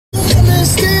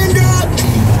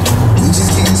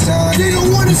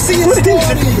see it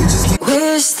started.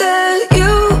 Wish that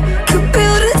you could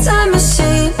build a time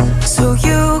machine so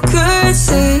you could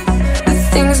see the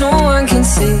things no one can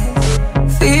see.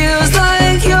 Feels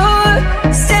like you're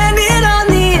standing on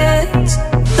the edge,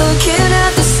 looking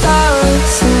at the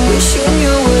stars and wishing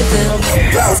you were them.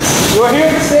 We're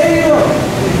here to say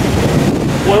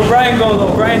where'd Brian go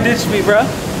though? Brian ditched me, bruh.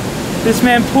 This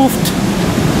man poofed.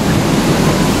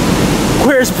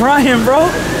 Where's Brian, bro?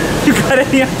 You got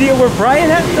any idea where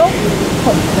Brian at though?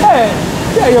 Hey,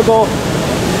 there you go.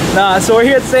 Nah, so we're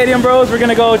here at Stadium Bros. We're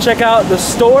gonna go check out the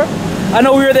store. I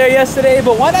know we were there yesterday,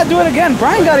 but why not do it again?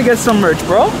 Brian gotta get some merch,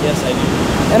 bro. Yes, I do.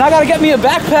 And I gotta get me a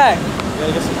backpack. You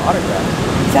gotta get some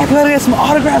autographs. Exactly, I gotta get some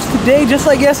autographs today, just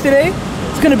like yesterday.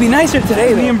 It's gonna be nicer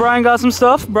today. Me and Brian got some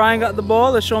stuff. Brian got the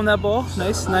ball. Let's show him that ball.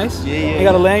 Nice, nice. Yeah. I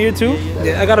got a lanyard too.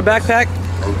 Yeah, I got a backpack.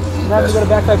 I haven't got a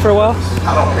backpack for a while.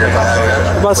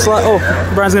 About to slide. Oh,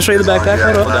 Brian's gonna show you the backpack.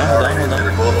 Hold up.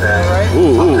 Alright.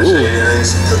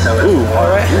 Ooh.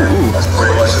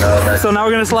 Alright. So now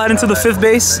we're gonna slide into the 5th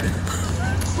base.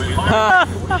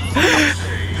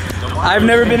 I've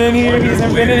never been in here. He's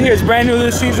never been in here. It's brand new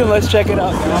this season. Let's check it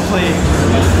out.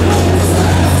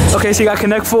 Okay, so you got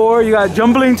Connect 4. You got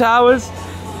Jumbling Towers.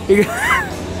 You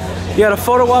got a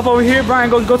photo op over here. Brian,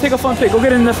 go take a fun pic. Go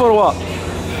get in the photo op.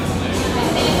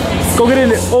 Go get in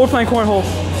there. Oh, we're playing cornhole.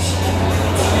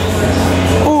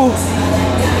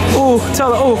 Ooh,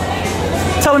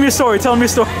 tell him your story. Tell him your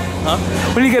story. Huh?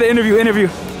 We need to get an interview.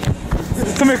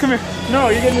 Come here. No,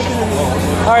 you're getting this interview.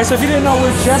 All right, so if you didn't know,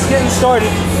 we're just getting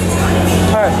started.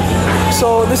 All right,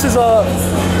 so this is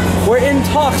we're in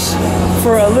talks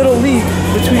for a little league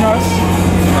between us.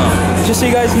 Just so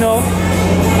you guys know,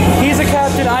 he's a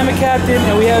captain, I'm a captain,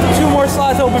 and we have 2 more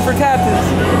slots open for captains.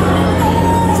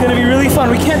 It's gonna be really fun.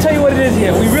 We can't tell you what it is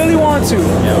yet. We really want to,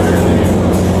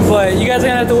 but you guys are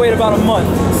gonna have to wait about a month.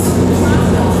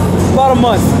 About a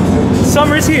month.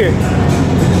 Summer's here,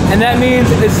 and that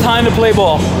means it's time to play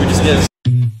ball. We just get.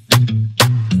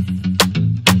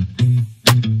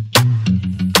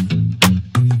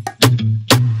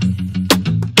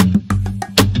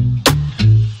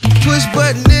 Push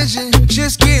button engine,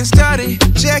 just getting started.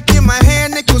 Jack in my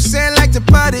hand, nickel sand like the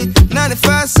potty.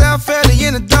 95 South early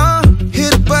in the dawn.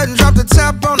 Hit a button, drop the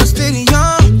top on the stadium.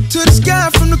 To the sky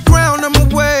from the ground, I'm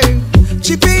away.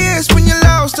 GPS when you're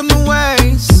lost, I'm the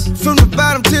ways. From the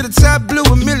bottom to the top, blew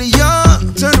a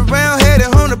million. Turned around,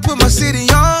 headed home to put my city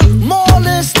on.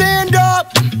 Marlins, stand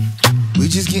up. We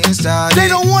just getting started. They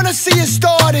don't wanna see it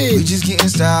started. We just getting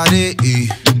started.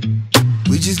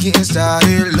 We just getting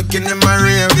started. Looking in my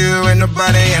rear view, ain't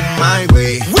nobody in my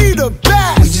way. We the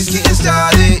best. We just getting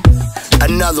started.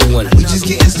 Another one. We just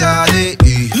getting started.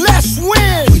 Let's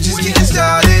win. We just getting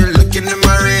started. Looking in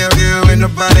my rear view, ain't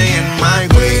nobody in my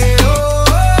way.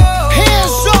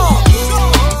 Hands up.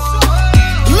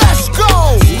 Let's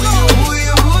go.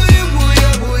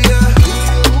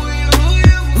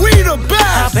 We the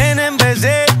best. Apenas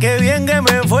empecé, que bien que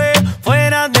me fue.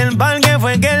 Fuera del parque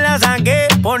fue que la saqué.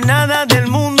 Por nada del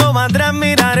mundo más atrás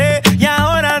miraré. Y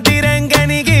ahora tiren que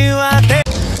ni quíbate.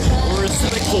 We're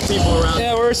respectful people around.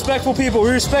 Yeah, we're respectful people.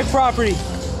 We respect property.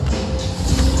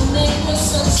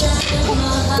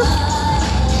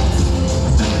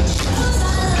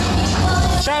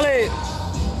 Charlie.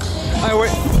 All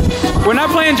right, we're not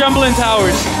playing Jumbling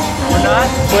Towers.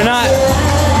 We're not.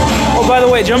 Oh, by the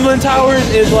way, Jumbling Towers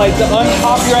is like the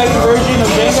uncopyrighted version of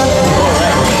Jenga.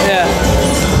 Yeah.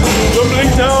 Jumbling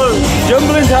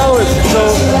Towers. So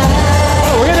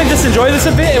we're gonna just enjoy this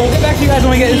a bit, and we'll get back to you guys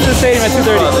when we get into the stadium at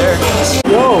 2:30.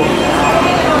 Yo,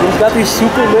 we've got these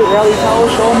super lit rally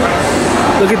towers. Show them.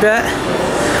 Look at that.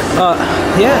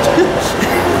 Yeah.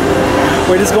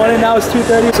 We're just going in now. It's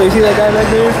 2:30. So you see that guy back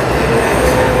there?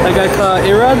 That guy,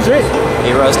 A-Rod's, right?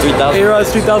 A-Rod's 3000.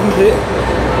 A-Rod's 3000 hit.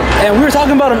 And we were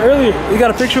talking about him earlier. We got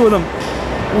a picture with him.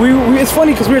 It's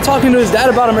funny because we were talking to his dad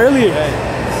about him earlier.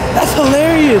 That's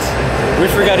hilarious. We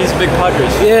forgot he's a big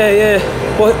Padres. Yeah.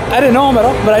 Well, I didn't know him at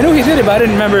all, but I knew he did it, but I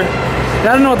didn't remember.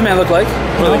 I don't know what the man looked like.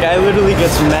 Bro, the guy literally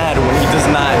gets mad when he does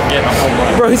not get a home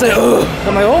run. Bro, he's like, ugh.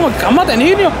 I'm like, oh my, I'm not that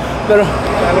niño. But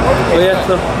yeah,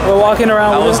 so we're walking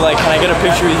around. I was like, can I get a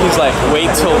picture? He's like,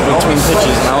 wait till between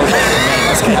pitches. And I was like,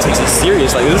 man, this guy takes it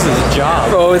serious. Like, this is a job.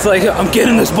 Bro, it's like, I'm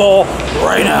getting this ball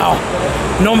right now,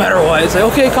 no matter what. It's like,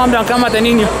 okay, calm down, calm out,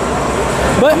 niño.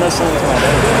 But,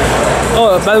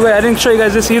 oh, by the way, I didn't show you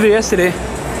guys this either yesterday.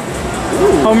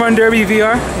 Ooh. Home Run Derby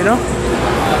VR, you know?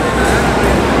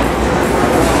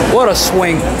 What a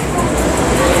swing.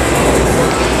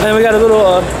 And we got a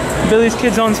little Billy's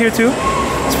Kid Zones here too.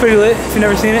 It's pretty lit if you've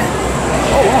never seen it.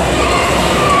 Oh wow.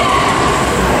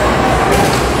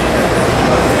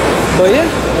 But yeah,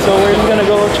 so we're just gonna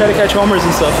go try to catch homers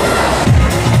and stuff.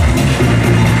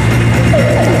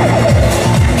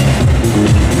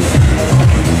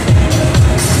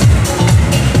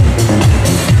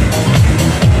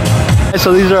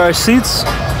 So these are our seats.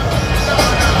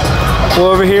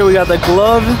 Well, over here we got the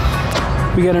glove.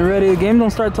 We getting ready. The game don't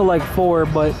start till like 4,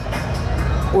 but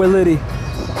we're litty.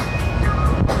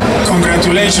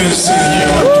 Congratulations to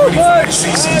your 25th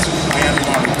season with the Miami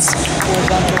Marlins.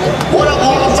 What up,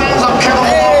 Marlins fans? I'm Kevin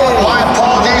Marlin. My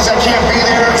apologies, I can't be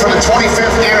there for the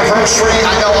 25th anniversary.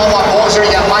 I know all my boys there.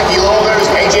 You got Mikey Lothers,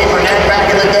 AJ Burnett back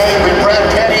in the day, with Brad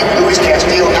Petty, Luis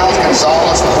Castillo, Alex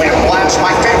Gonzalez. We had a blast.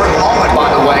 My favorite moment,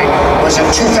 by the way, was in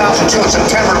 2002 in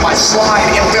September, my slide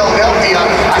in Philadelphia.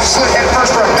 I slid head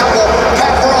first for a double.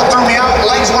 Pat Burrell threw me out,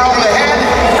 legs went over the head.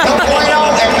 No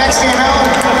bueno, and next thing you know,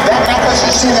 that necklace,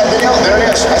 you see that video? There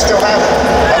it is. I still have it.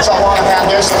 That's how long I've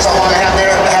had this. That's how long I have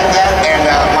there. Had that. And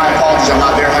my apologies, I'm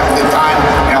not there having a good time.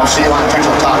 And I'll see you on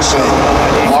Potential Talk soon.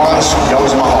 Marlins,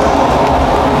 goes my heart.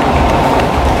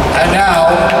 And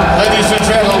now, ladies and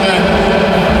gentlemen,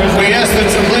 we ask that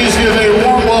you please give a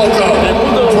warm welcome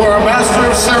to our Master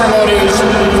of Ceremonies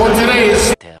for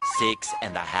today's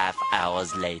 6.5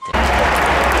 hours later.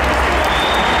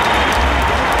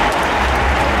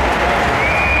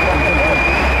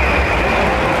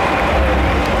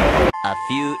 A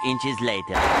few inches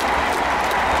later.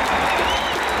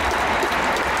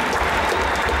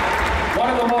 One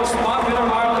of the most popular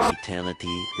Marlins.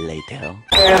 Eternity later.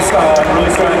 Fans, really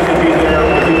excited to be there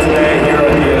with you today here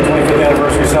at the 25th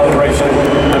anniversary celebration.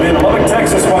 I'm in Lubbock,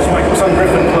 Texas, watching my son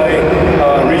Griffin play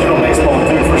regional baseball,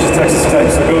 Duke versus Texas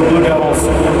Tech. So go Blue Devils.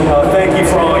 Thank you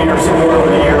for all your support over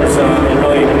the years. I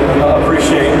really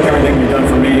appreciate everything you've done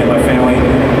for me and my family.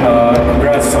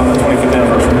 Congrats on the 25th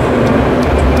anniversary.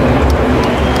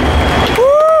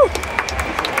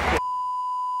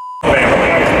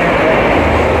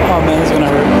 Oh man, it's gonna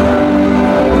hurt.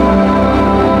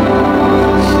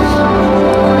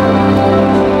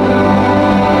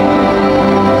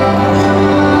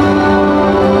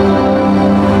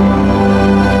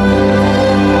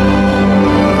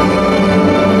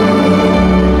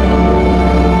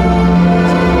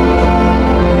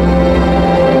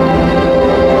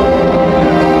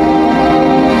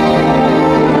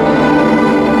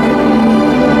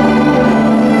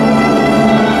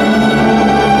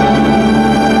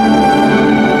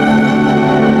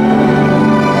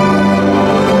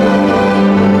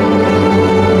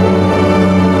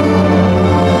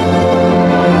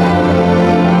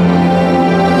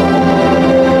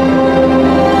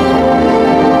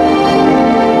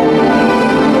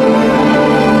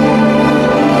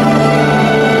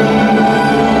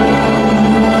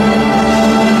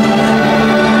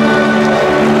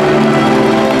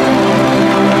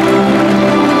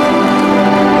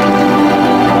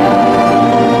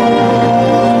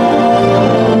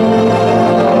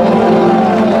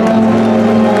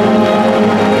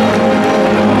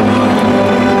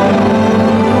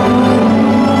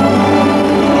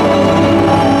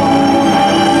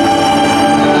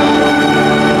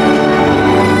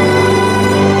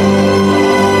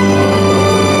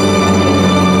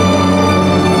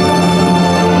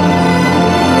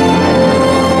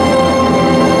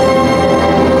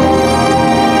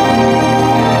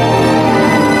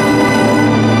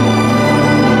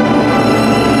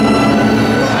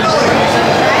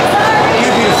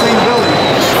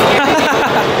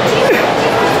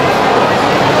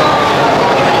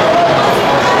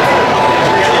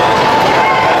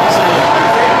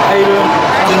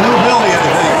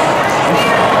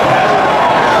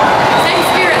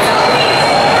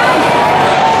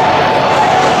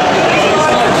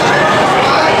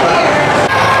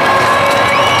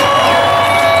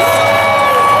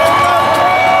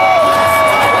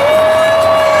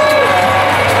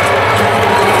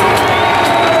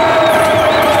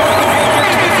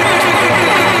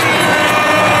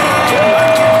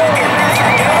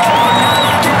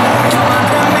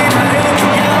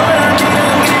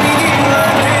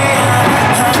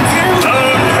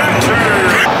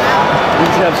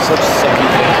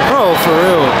 Bro, for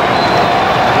real.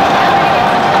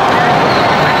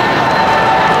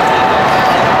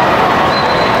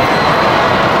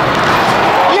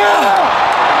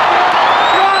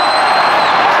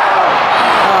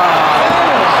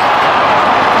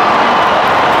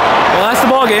 Well, that's the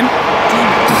ball game. On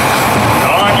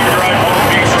your drive home,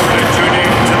 make sure to tune in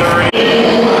to the radio.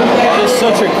 It's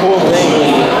such a cool thing.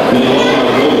 Hat and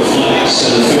everything.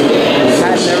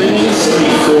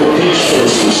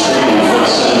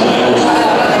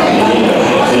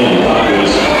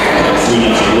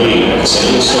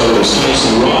 Starters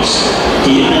Tyson Ross.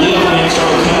 He didn't leave Castro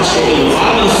he was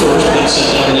out of the first, then set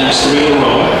down the next 3 in a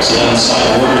row. So down the side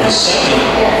order in the second.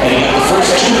 And he got the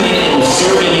first 2 in the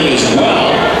third inning as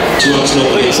well. 2 outs, no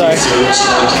play. Sorry. Third, so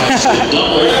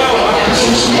double.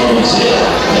 First Marlins hit.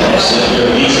 That's their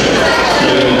leader.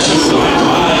 They're in 2 line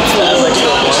drive. Over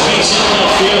top, it's beats in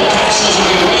left field. Catch doesn't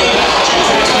get away.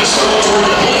 Jack throws toward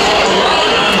the plate.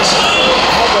 On time.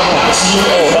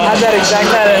 Had that exact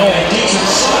hat at home.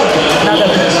 Not that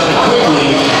bad.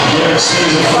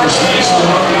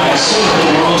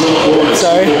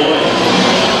 Sorry.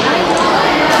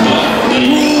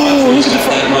 Ooh, look at the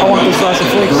front. I want those frosted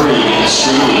flakes.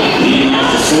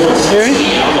 Hear me?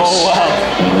 Oh, wow.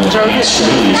 Charlie?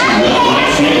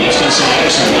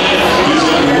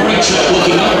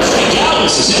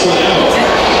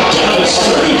 Dallas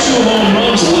 32 home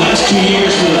runs in the last 2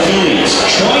 years for the Phillies.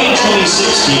 Troy in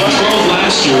 2016, 12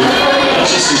 last year.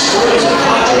 That's just his third as a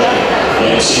contract.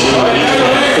 And so he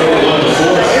got 4-1 to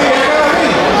 4.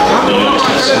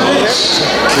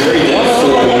 Carried that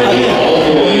 4-1 all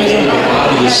the way out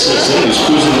of the 6th. He was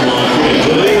cruising along pretty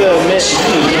good.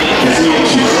 And 3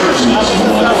 2/3 and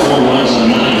 4 runs and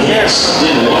 9 hits.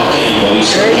 Didn't walk anybody. He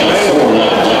struck out 4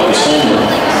 left. That was homer.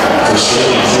 For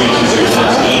Australia, 3 2/3,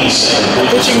 87.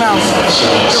 Pitching mound.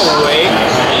 No way.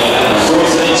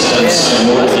 Fourth innings, that's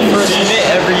more than first minute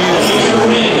ever used.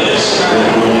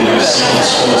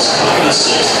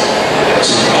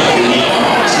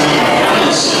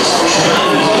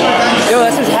 Yo,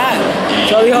 that's his hat.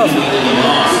 Charlie Huff. You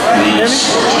hear me?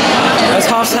 That's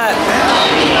Huff's hat.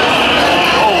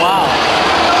 Oh, wow.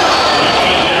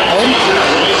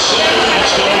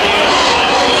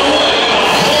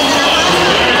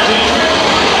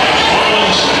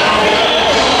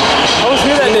 I was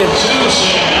here that day.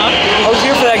 I was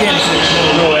here for that game.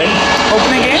 No way.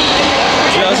 Opening game?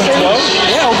 2012?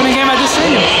 Yeah, opening game at this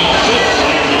stadium.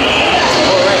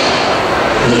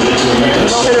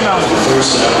 No hitter mound.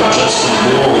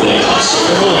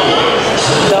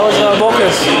 That was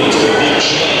Bocas.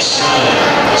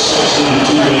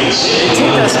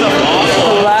 Take that stuff off.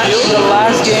 The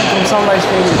last game from Sunrise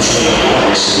Stadium.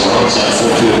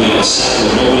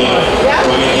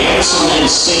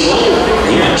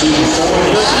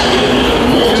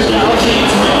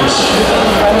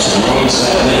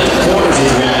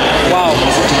 Wow.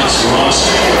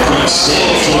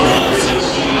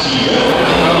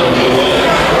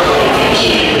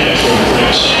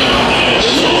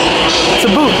 It's a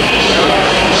boot.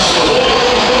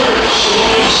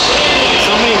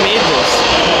 Somebody made this.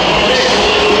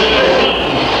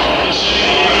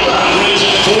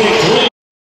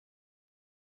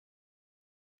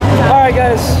 Alright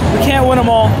guys, we can't win them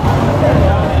all.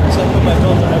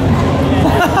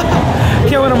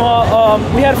 Can't win them all.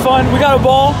 We had fun. We got a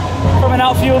ball from an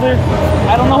outfielder.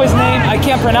 I don't know his name. I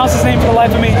can't pronounce his name for the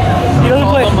life of me. He doesn't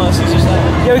play. Caesar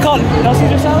salad. Yeah, we called him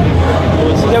Caesar Salad?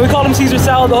 Yeah, we called him Caesar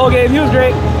Salad the whole game. He was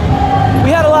great.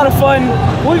 We had a lot of fun.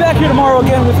 We'll be back here tomorrow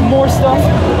again with more stuff,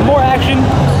 more action.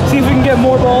 See if we can get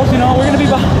more balls. You know, we're gonna be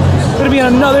in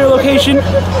another location.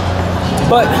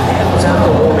 But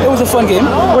it was a fun game.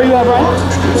 Where you at, Brian?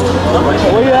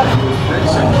 Where you at?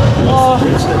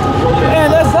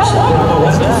 And that's that.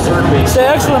 Stay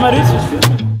excellent, my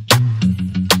dudes.